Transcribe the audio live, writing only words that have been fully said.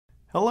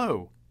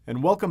Hello,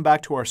 and welcome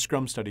back to our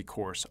Scrum Study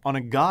course on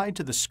a guide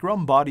to the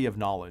Scrum body of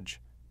knowledge.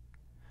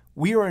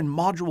 We are in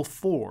Module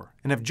 4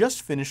 and have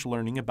just finished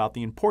learning about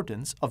the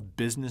importance of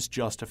business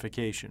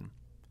justification.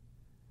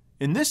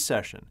 In this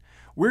session,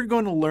 we're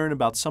going to learn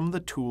about some of the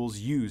tools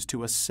used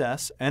to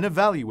assess and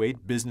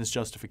evaluate business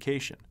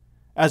justification,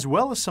 as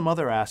well as some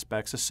other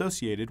aspects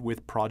associated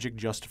with project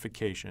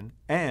justification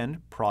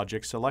and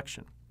project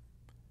selection.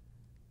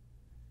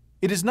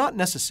 It is not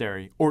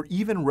necessary or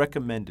even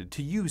recommended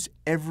to use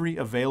every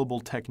available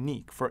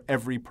technique for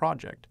every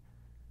project.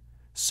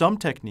 Some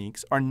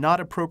techniques are not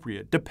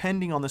appropriate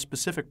depending on the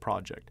specific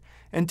project,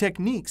 and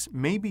techniques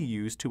may be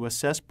used to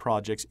assess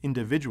projects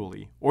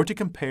individually or to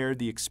compare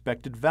the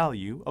expected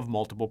value of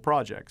multiple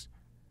projects.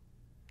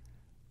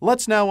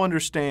 Let's now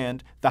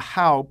understand the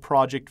how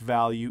project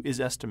value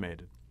is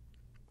estimated.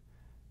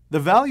 The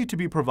value to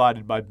be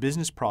provided by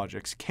business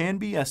projects can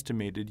be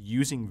estimated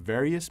using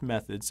various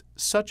methods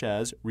such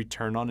as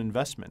return on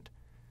investment,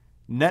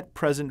 net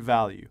present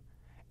value,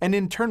 and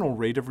internal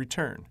rate of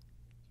return.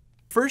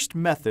 First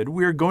method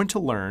we are going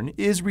to learn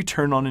is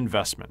return on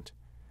investment.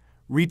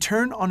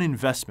 Return on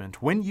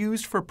investment, when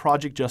used for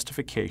project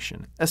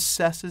justification,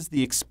 assesses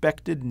the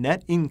expected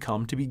net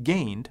income to be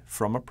gained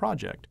from a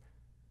project.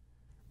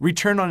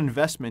 Return on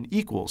investment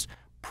equals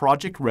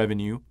project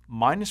revenue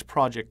minus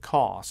project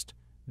cost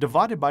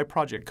divided by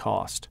project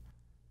cost.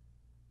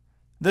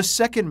 The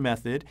second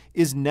method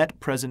is net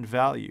present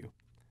value.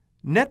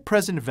 Net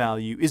present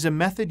value is a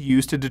method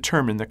used to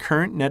determine the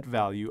current net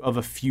value of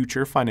a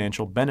future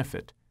financial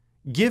benefit,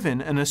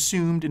 given an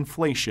assumed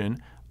inflation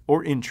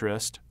or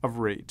interest of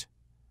rate.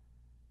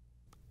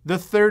 The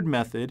third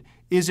method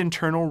is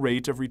internal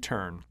rate of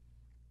return.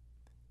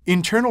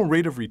 Internal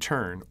rate of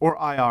return, or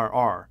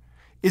IRR,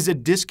 is a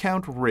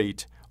discount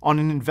rate on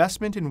an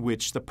investment in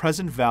which the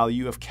present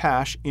value of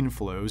cash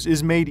inflows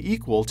is made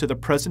equal to the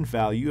present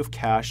value of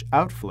cash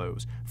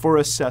outflows for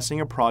assessing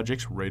a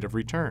project's rate of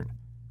return.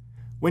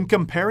 When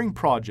comparing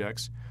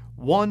projects,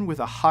 one with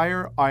a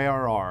higher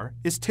IRR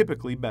is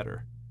typically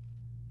better.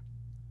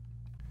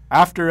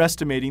 After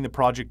estimating the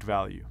project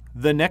value,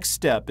 the next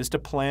step is to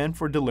plan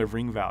for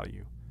delivering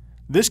value.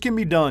 This can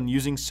be done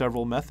using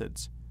several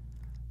methods.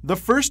 The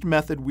first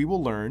method we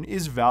will learn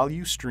is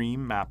value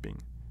stream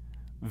mapping.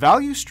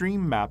 Value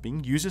stream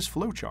mapping uses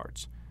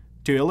flowcharts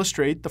to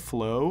illustrate the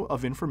flow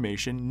of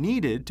information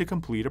needed to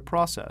complete a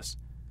process.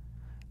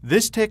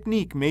 This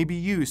technique may be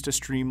used to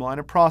streamline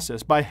a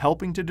process by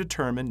helping to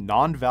determine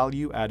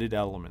non-value-added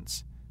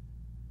elements.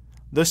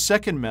 The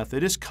second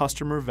method is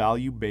customer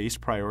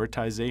value-based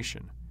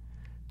prioritization.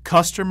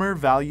 Customer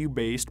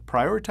value-based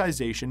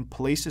prioritization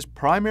places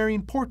primary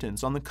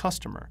importance on the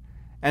customer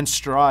and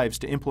strives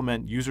to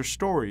implement user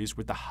stories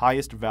with the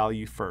highest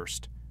value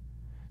first.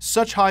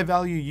 Such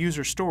high-value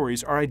user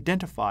stories are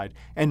identified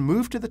and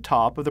moved to the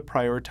top of the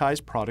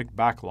prioritized product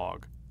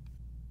backlog.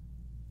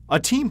 A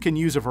team can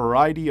use a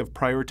variety of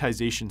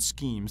prioritization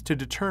schemes to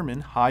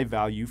determine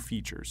high-value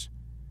features.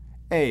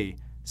 A.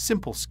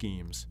 Simple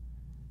schemes.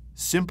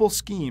 Simple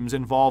schemes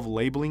involve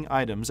labeling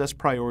items as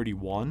priority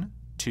 1,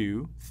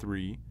 2,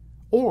 3,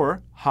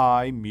 or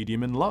high,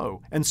 medium, and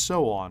low, and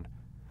so on.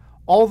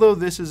 Although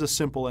this is a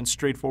simple and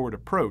straightforward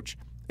approach,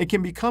 it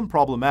can become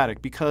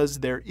problematic because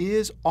there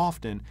is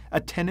often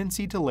a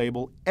tendency to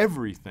label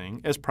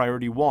everything as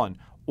priority 1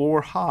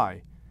 or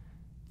high.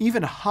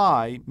 Even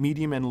high,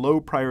 medium, and low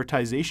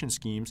prioritization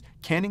schemes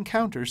can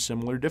encounter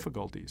similar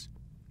difficulties.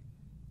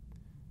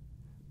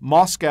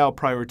 Moscow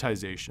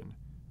prioritization.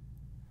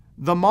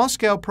 The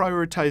Moscow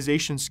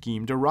prioritization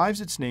scheme derives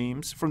its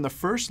names from the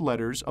first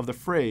letters of the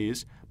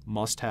phrase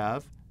must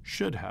have,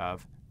 should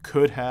have,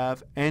 could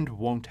have, and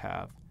won't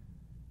have.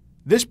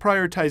 This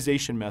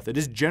prioritization method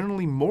is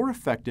generally more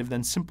effective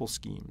than simple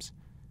schemes.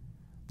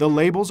 The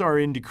labels are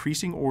in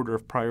decreasing order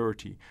of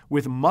priority,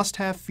 with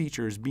must-have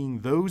features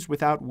being those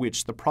without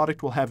which the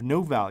product will have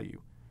no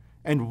value,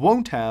 and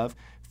won't-have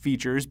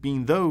features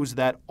being those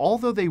that,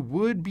 although they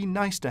would be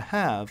nice to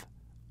have,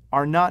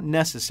 are not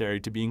necessary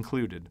to be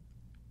included.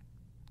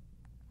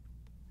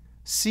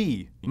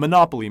 C.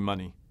 Monopoly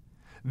money.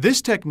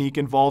 This technique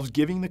involves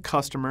giving the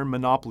customer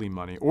monopoly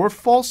money or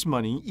false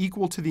money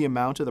equal to the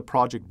amount of the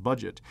project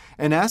budget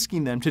and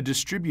asking them to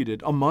distribute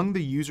it among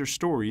the user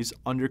stories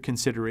under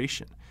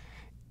consideration.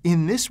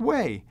 In this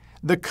way,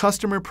 the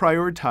customer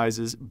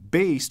prioritizes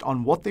based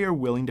on what they are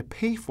willing to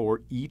pay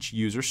for each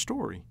user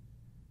story.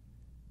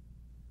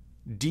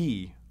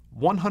 D.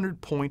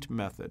 100-point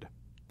method.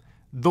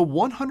 The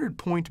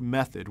 100-point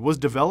method was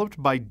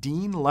developed by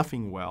Dean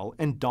Leffingwell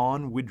and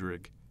Don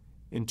Widrig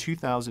in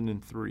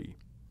 2003.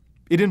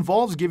 It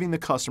involves giving the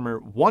customer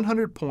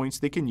 100 points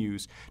they can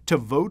use to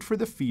vote for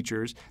the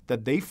features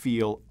that they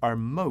feel are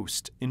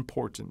most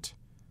important.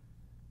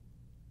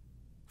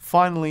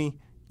 Finally,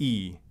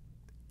 E.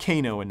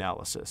 Kano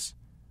analysis.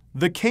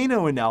 The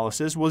Kano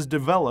analysis was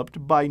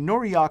developed by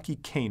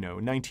Noriaki Kano,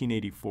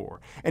 1984,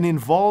 and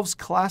involves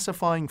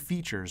classifying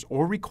features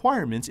or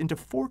requirements into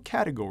 4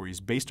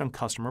 categories based on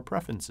customer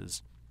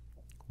preferences.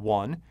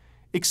 1.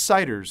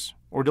 Exciters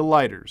or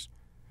delighters.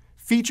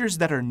 features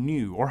that are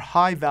new or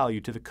high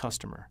value to the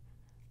customer.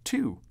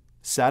 2.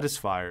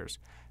 Satisfiers,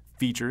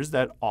 features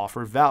that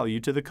offer value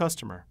to the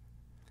customer.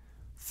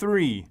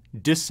 3.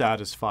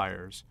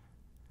 Dissatisfiers,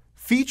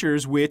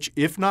 features which,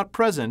 if not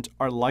present,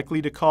 are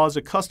likely to cause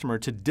a customer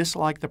to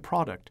dislike the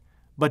product,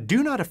 but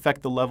do not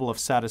affect the level of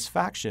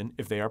satisfaction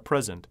if they are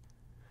present.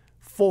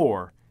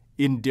 4.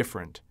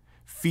 Indifferent,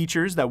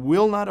 features that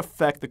will not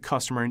affect the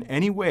customer in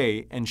any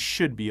way and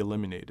should be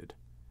eliminated.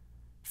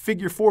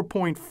 Figure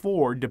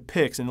 4.4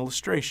 depicts an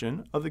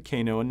illustration of the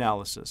Kano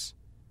analysis.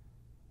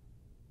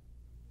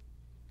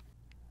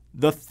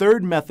 The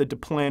third method to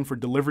plan for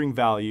delivering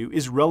value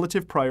is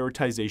relative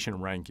prioritization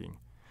ranking.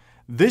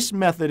 This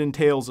method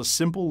entails a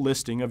simple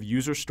listing of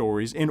user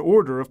stories in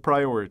order of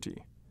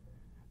priority.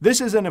 This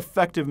is an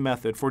effective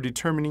method for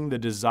determining the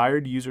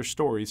desired user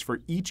stories for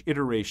each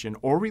iteration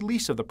or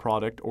release of the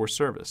product or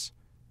service.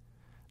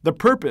 The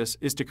purpose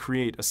is to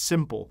create a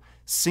simple,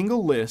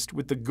 single list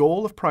with the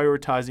goal of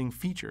prioritizing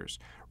features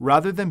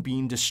rather than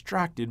being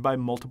distracted by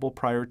multiple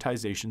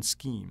prioritization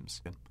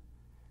schemes.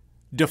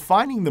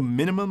 Defining the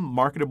minimum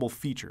marketable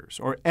features,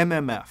 or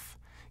MMF,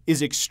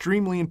 is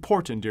extremely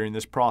important during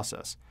this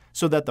process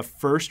so that the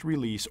first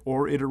release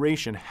or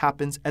iteration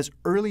happens as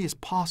early as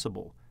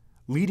possible,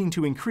 leading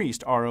to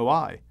increased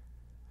ROI.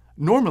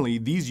 Normally,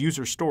 these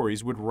user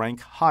stories would rank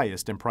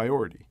highest in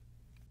priority.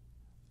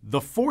 The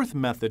fourth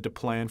method to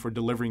plan for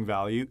delivering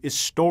value is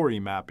story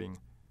mapping.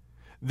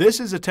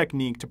 This is a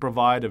technique to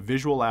provide a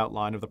visual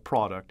outline of the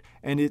product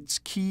and its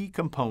key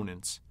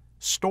components.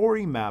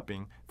 Story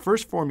mapping,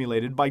 first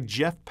formulated by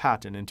Jeff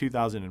Patton in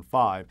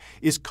 2005,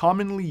 is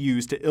commonly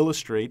used to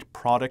illustrate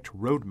product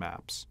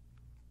roadmaps.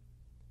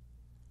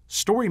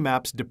 Story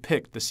maps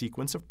depict the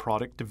sequence of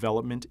product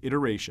development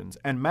iterations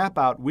and map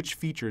out which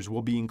features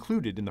will be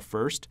included in the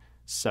first,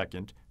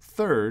 second,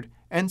 third,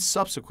 and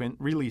subsequent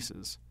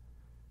releases.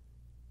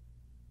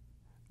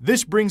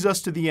 This brings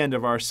us to the end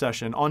of our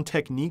session on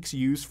techniques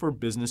used for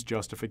business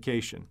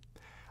justification.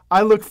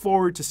 I look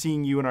forward to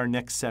seeing you in our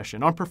next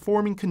session on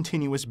performing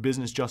continuous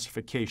business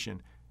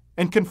justification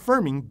and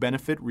confirming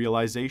benefit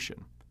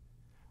realization.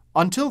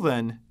 Until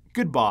then,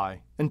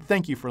 goodbye, and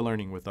thank you for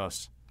learning with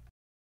us.